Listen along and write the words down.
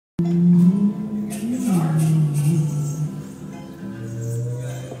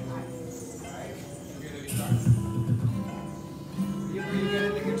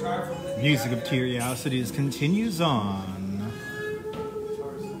Music of Curiosities continues on.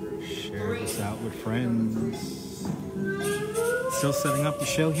 Share this out with friends. Still setting up the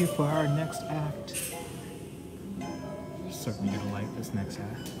show here for our next act. Certainly gonna like this next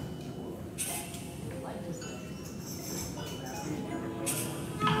act.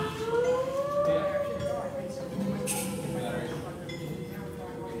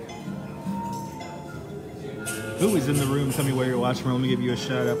 Who is in the room? Tell me where you're watching from. Let me give you a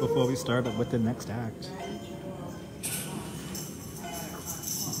shout out before we start with the next act.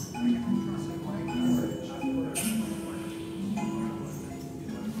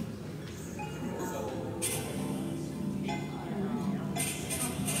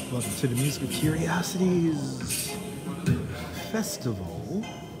 Welcome to the Music of Curiosities Festival.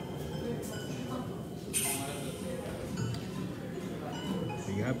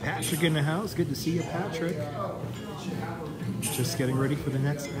 We got Patrick in the house. Good to see you, Patrick. Just getting ready for the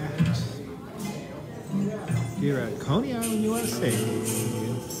next act. Here at Coney Island, USA.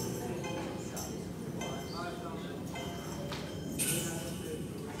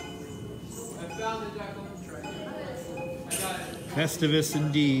 Festivus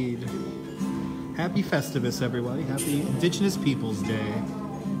indeed. Happy Festivus, everybody. Happy Indigenous Peoples Day.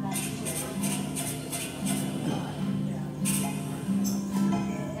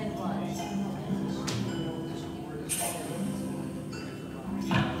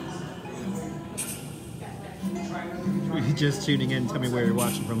 Just tuning in, tell me where you're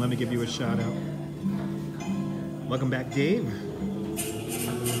watching from. Let me give you a shout out. Welcome back, Dave.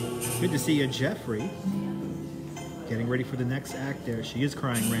 Good to see you, Jeffrey. Getting ready for the next act there. She is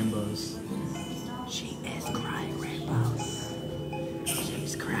crying rainbows. She is crying rainbows.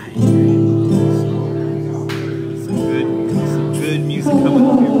 She's crying rainbows. Some good music coming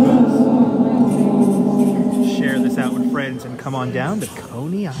up here, folks. Share this out with friends and come on down to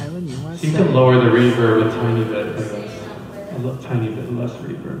Coney Island, USA. You can lower the reverb a tiny bit, I guess. A tiny bit less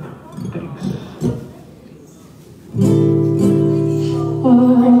reverb. Thanks.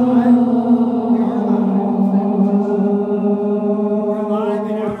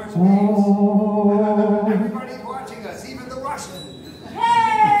 Everybody's watching us, even the Russians.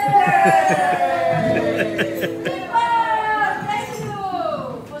 Thank you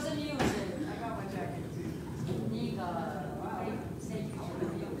for the music. I got my jacket.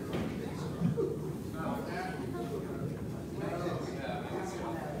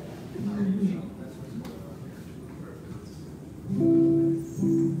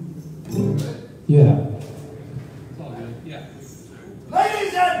 Yeah. It's all good. Yeah.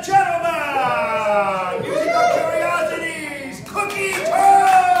 Ladies and gentlemen, Music of Curiosities, Cookie Toast!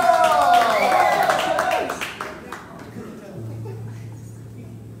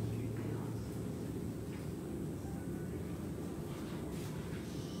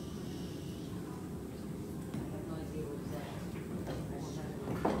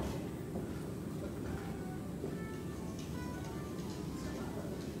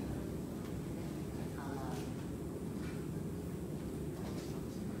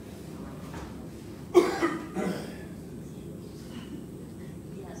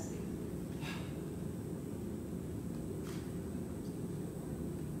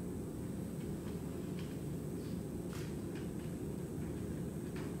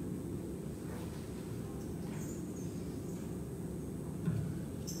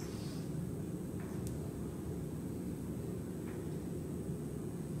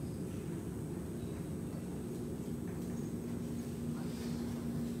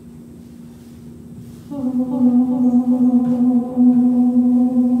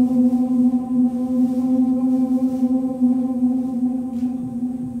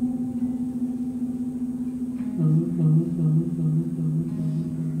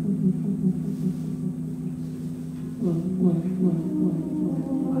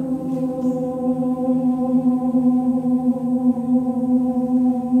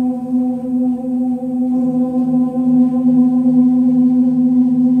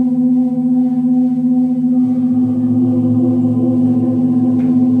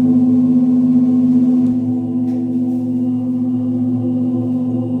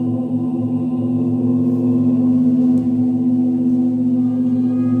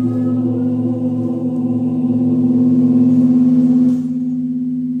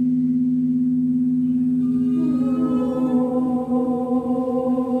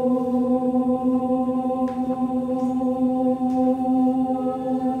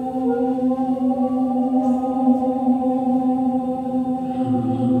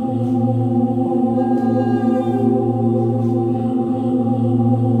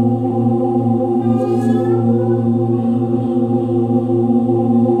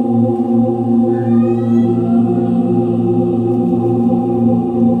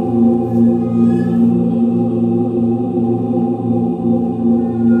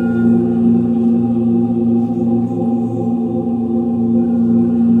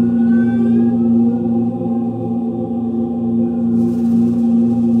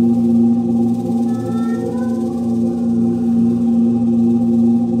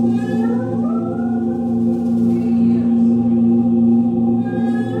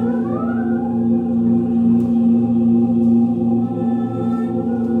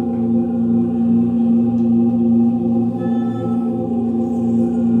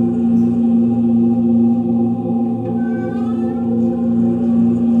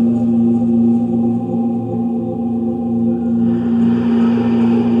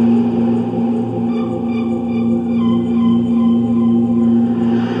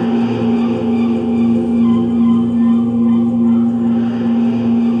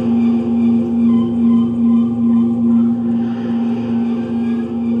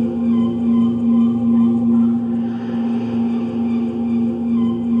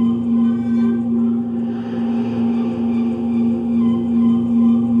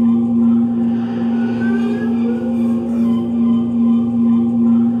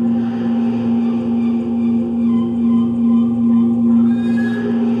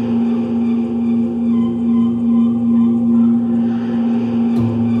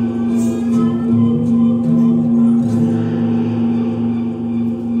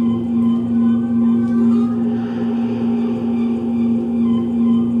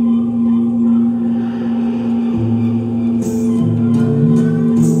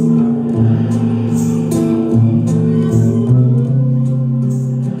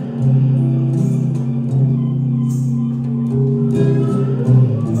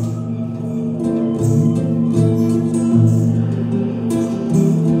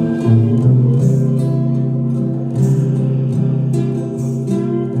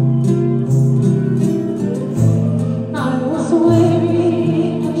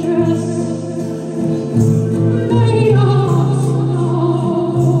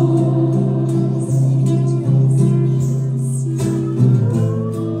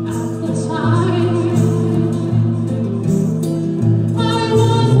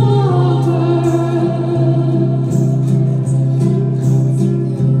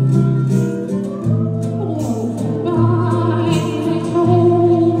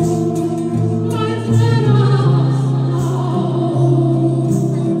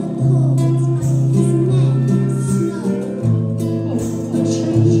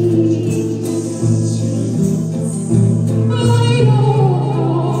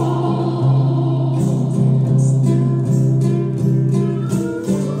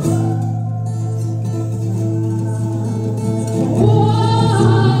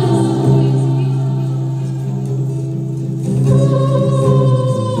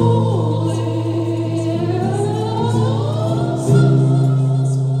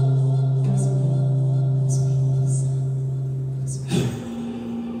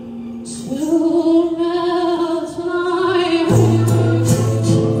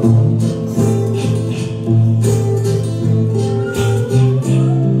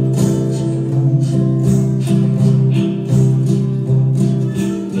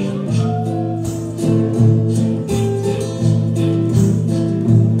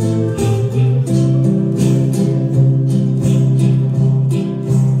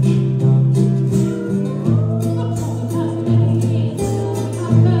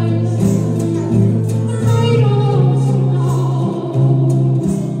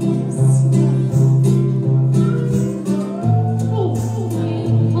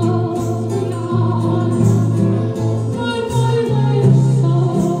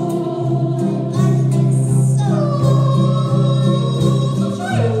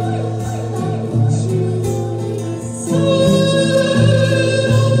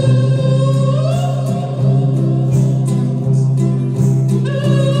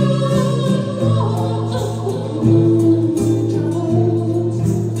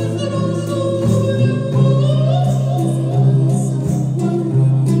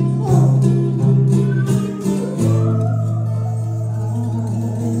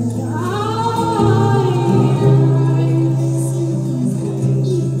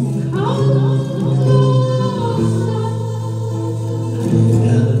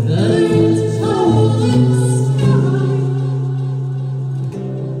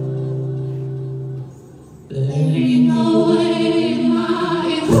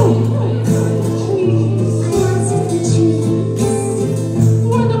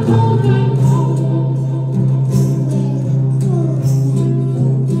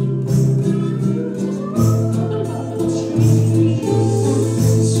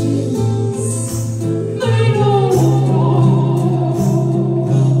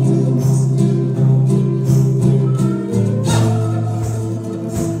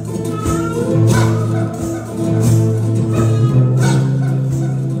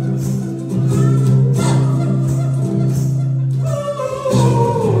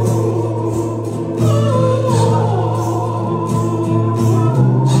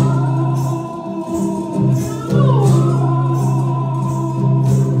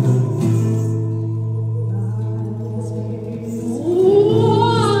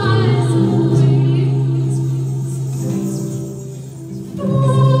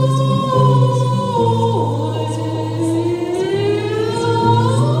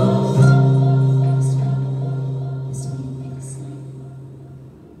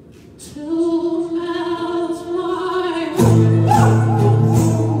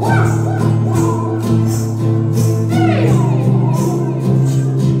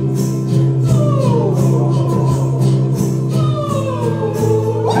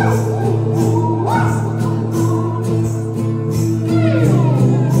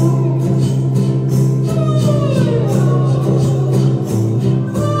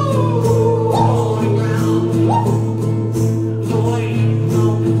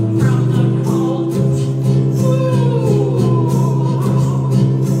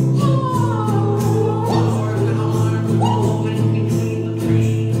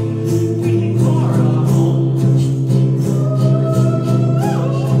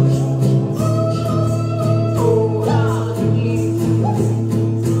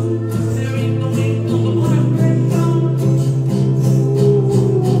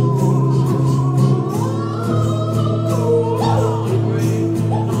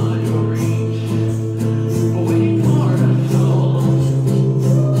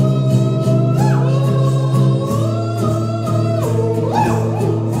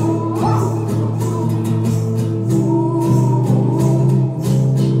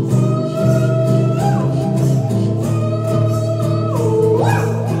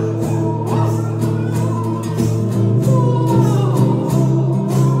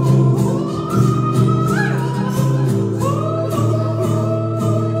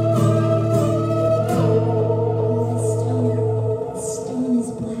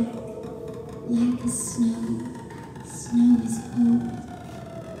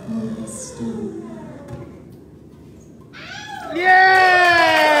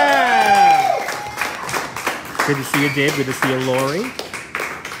 Good to see you, Dave. Good to see you, Lori.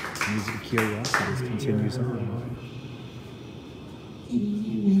 Music of Curiosities continues on. Can you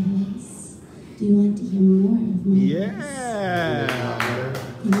hear my voice? Do you want to hear more of my voice? Yeah.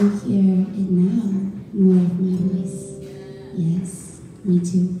 Can you hear it now? More of my voice? Yes, me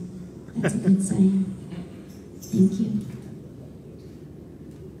too. That's a good sign. Thank you.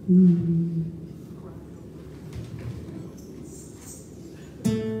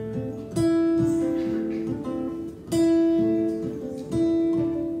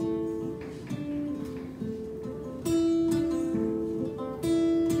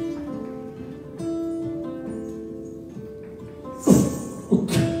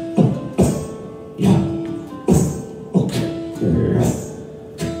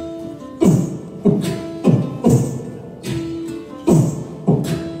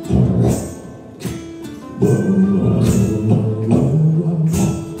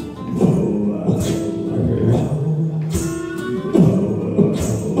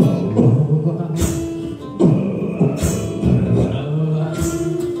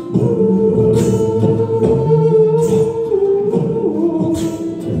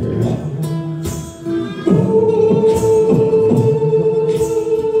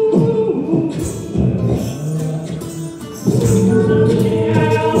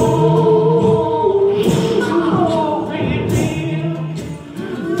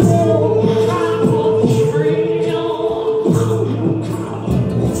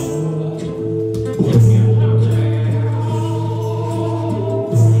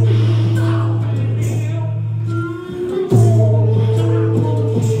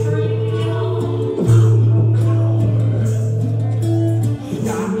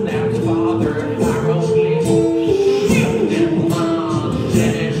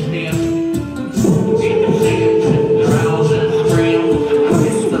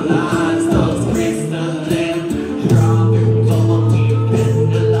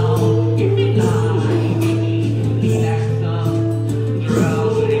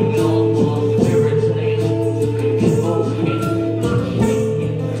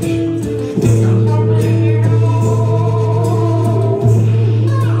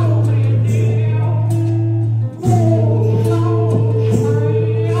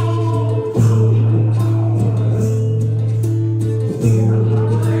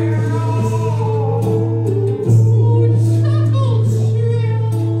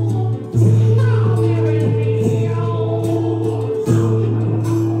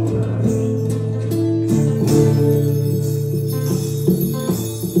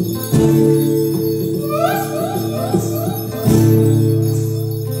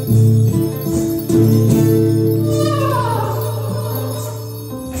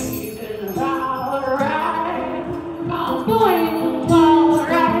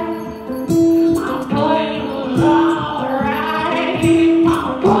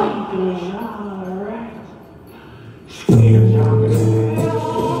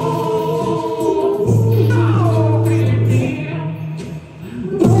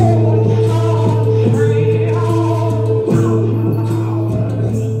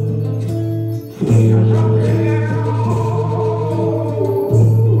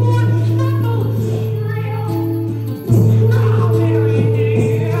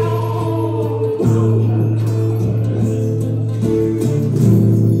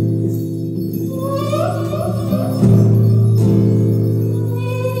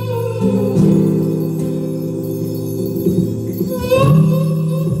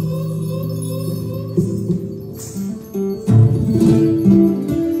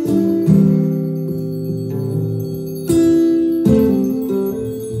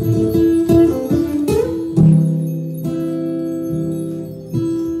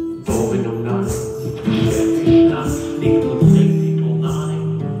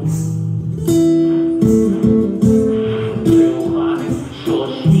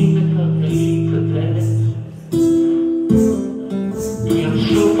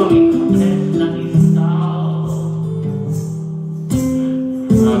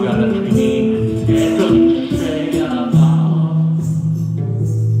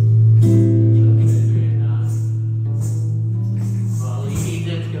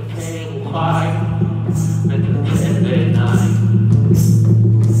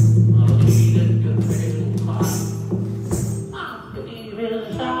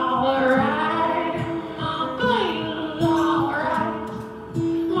 baby's alright. My baby's alright.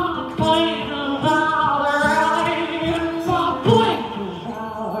 My baby's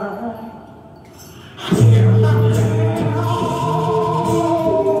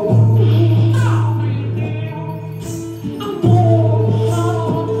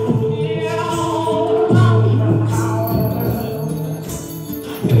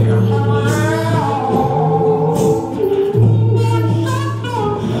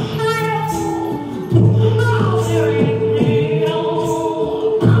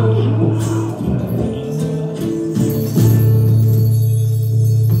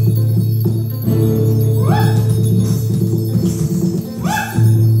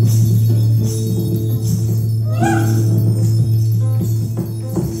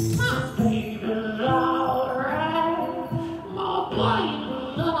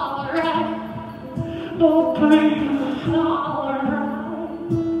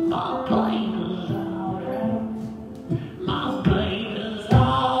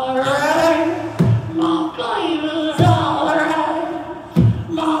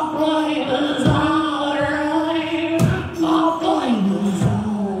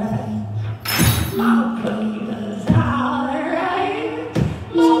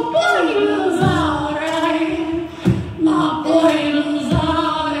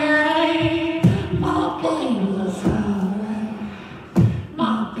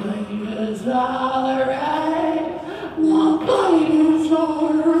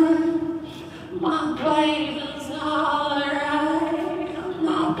alright. My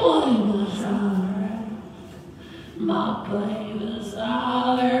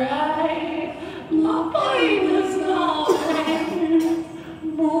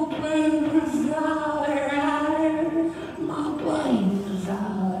baby's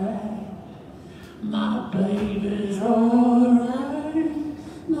alright. My baby's alright.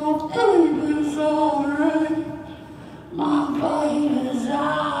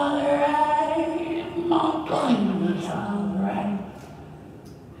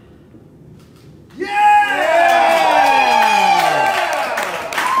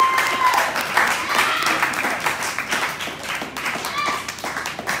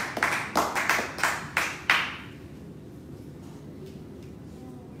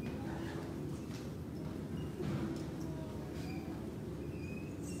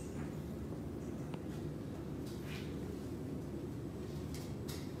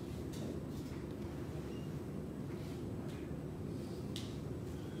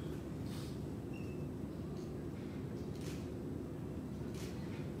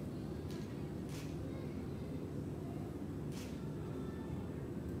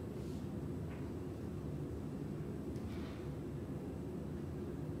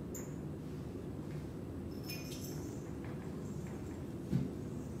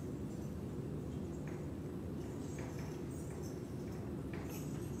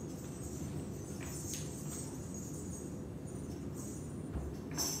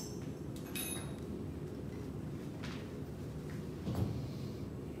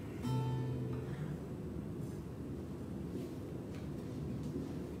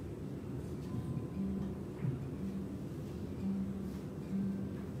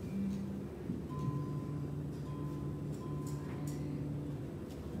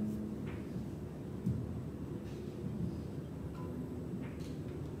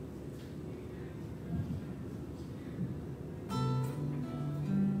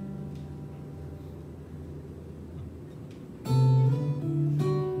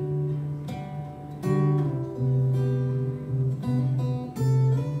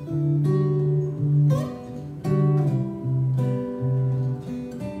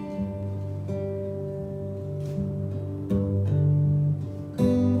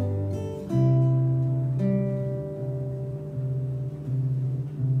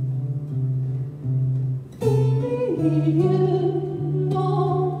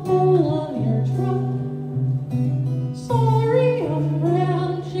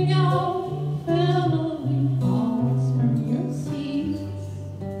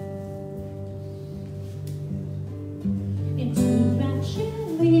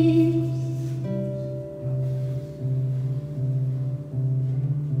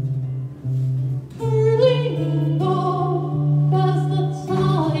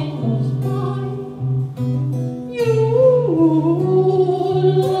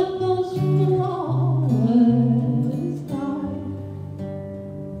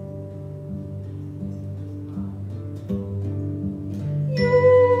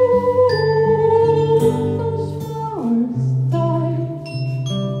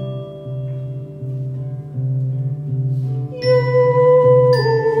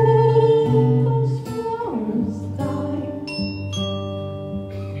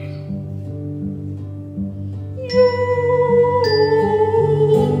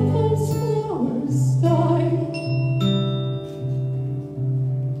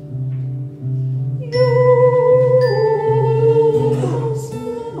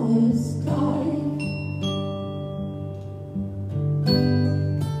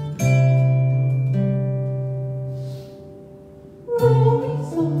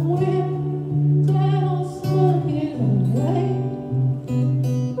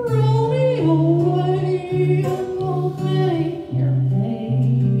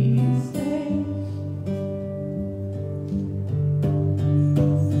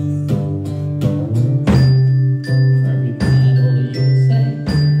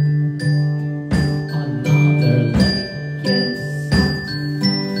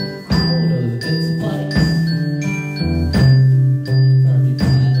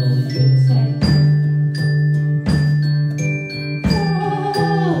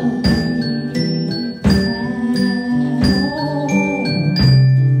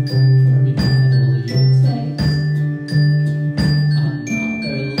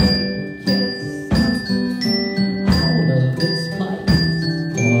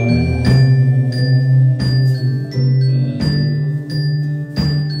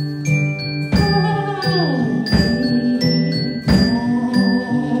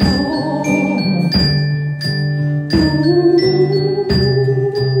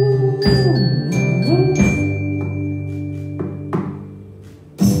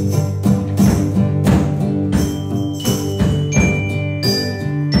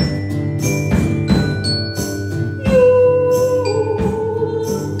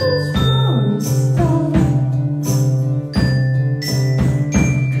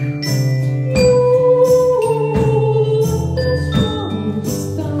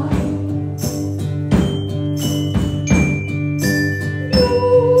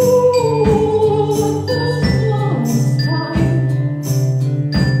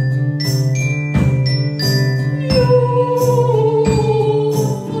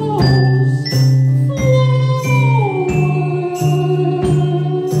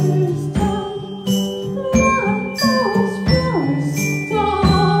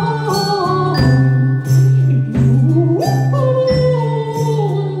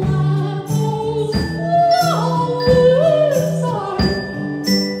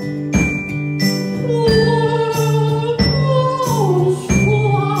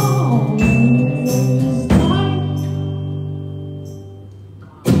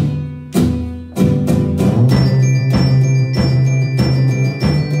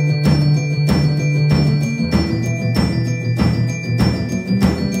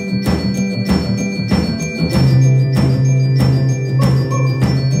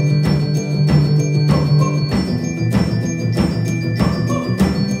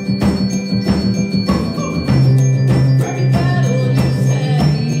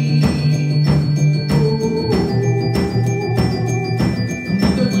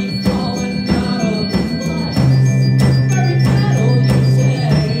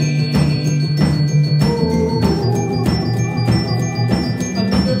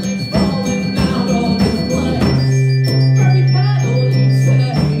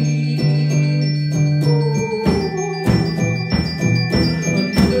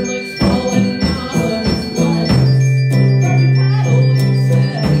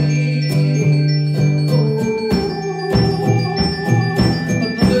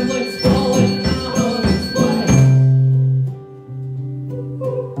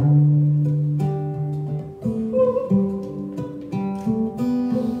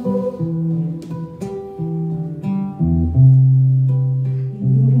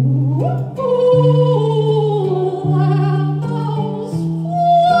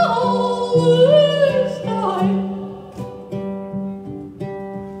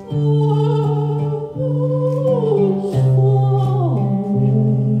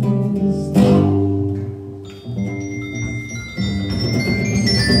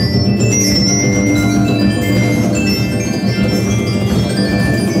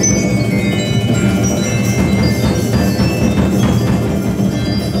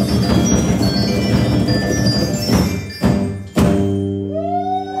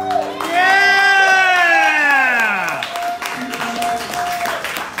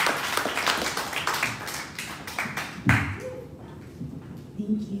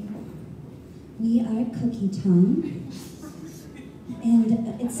 Thank you. We are Cookie Tongue,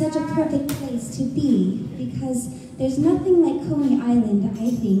 and it's such a perfect place to be because there's nothing like Coney Island,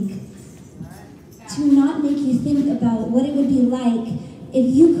 I think, to not make you think about what it would be like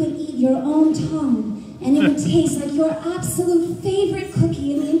if you could eat your own tongue and it would taste like your absolute favorite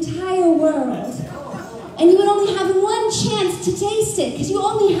cookie in the entire world. And you would only have one chance to taste it because you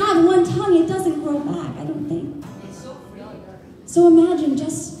only have one tongue. It doesn't grow back, I don't think. So imagine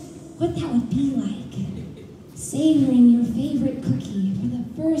just what that would be like, savoring your favorite cookie for the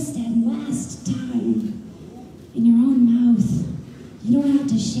first and last time in your own mouth. You don't have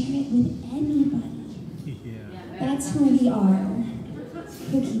to share it with anybody. That's who we are,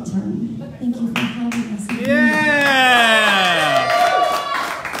 Cookie Tongue. Thank you for having us. Yeah!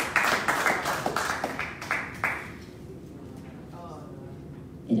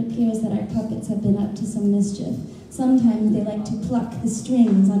 It appears that our puppets have been up to some mischief. Sometimes they like to pluck the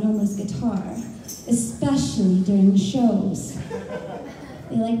strings on Omar's guitar, especially during shows.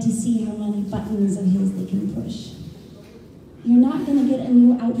 They like to see how many buttons of his they can push. You're not going to get a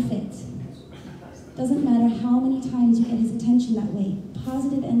new outfit. Doesn't matter how many times you get his attention that way.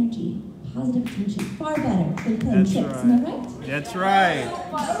 Positive energy, positive attention, far better than playing tricks, right. Am I right? That's right.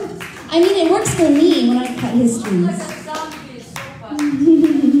 I mean, it works for me when I cut his strings.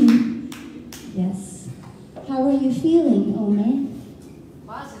 Yes. How are you feeling, Omer?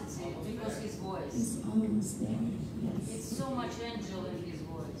 Positive, because his voice. He's almost there, yes. It's so much angel in his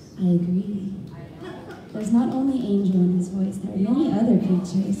voice. I agree. I know. There's not only angel in his voice, there are many other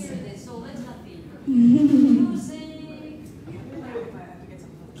creatures. So let's not be. Music.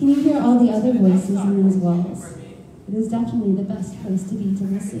 Can you hear all the other voices in those walls? It is definitely the best place to be to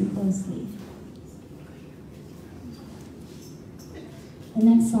listen closely. The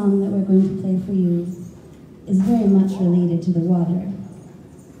next song that we're going to play for you is very much related to the water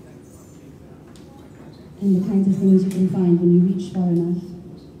and the kinds of things you can find when you reach far enough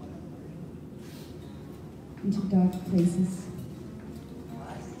into dark places.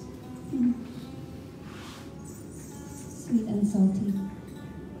 Sweet and salty.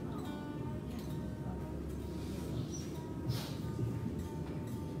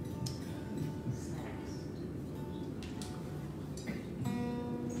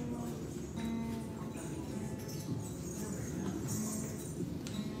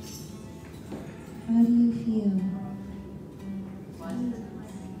 How do you feel?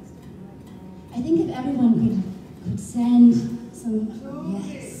 I think if everyone could send some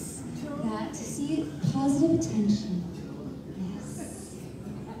yes, that, see, positive attention, yes,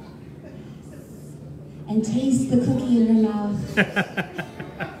 and taste the cookie in your mouth.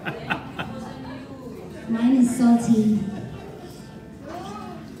 Mine is salty.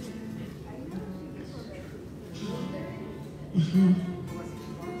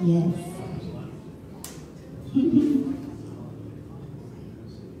 Yes.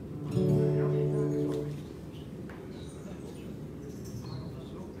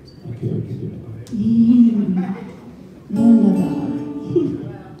 Wunderbar.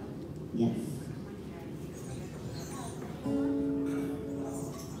 Yes.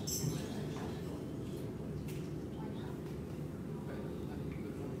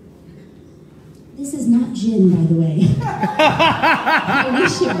 This is not gin, by the way. I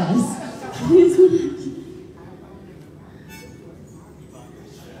wish it was. It is not.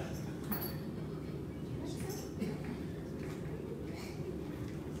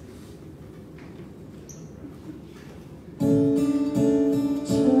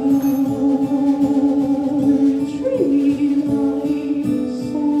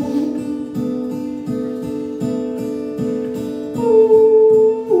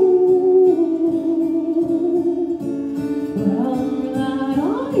 From that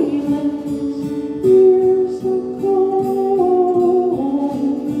island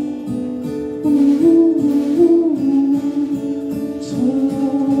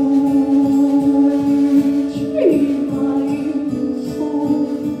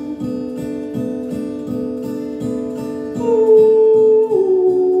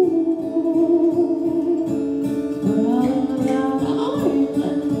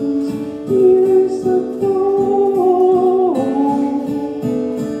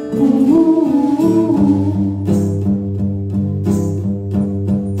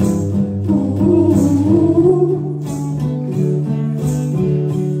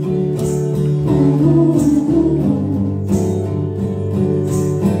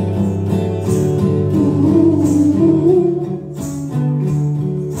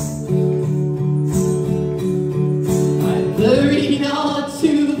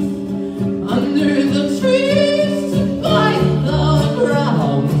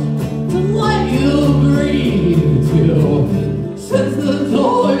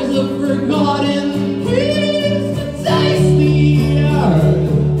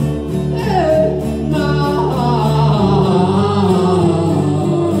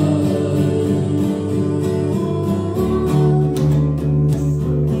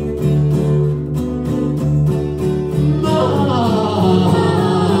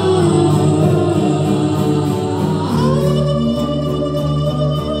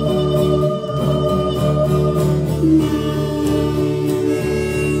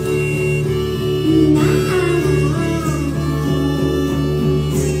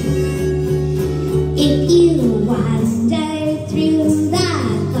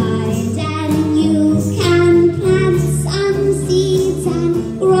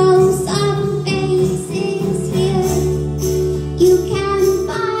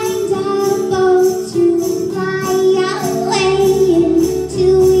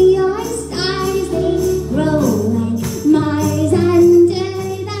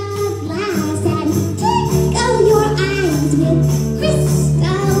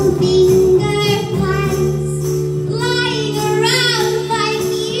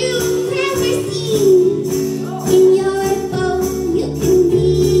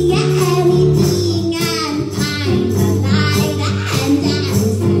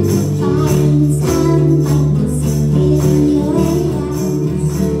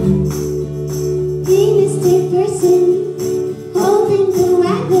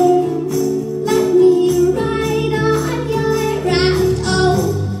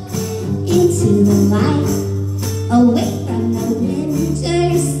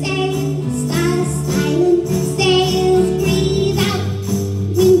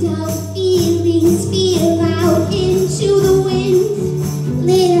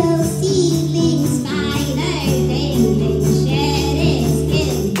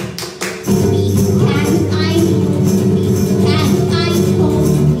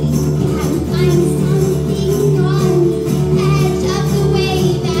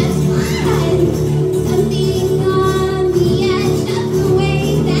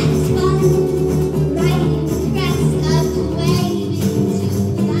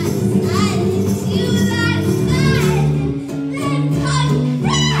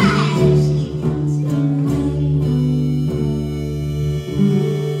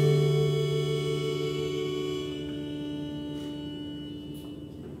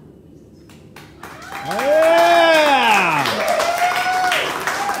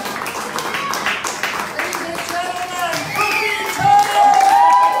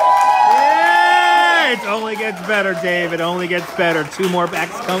gets better, Dave. It only gets better. 2 more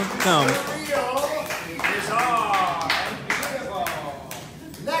acts come.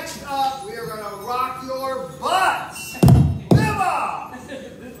 Next up, we are going to rock your butts. VIVA!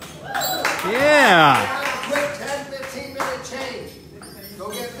 Yeah. Quick 10-15 minute change.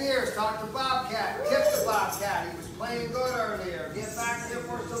 Go get beers, talk to Bobcat, tip the Bobcat. He was playing good earlier. Get back here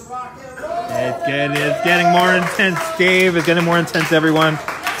for some rock and roll. It's getting more intense, Dave. It's getting more intense, everyone.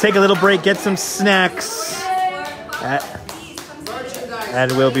 Take a little break, get some snacks.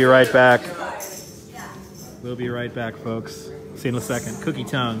 And we'll be right back. We'll be right back, folks. See you in a second. Cookie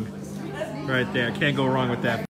tongue. Right there. Can't go wrong with that.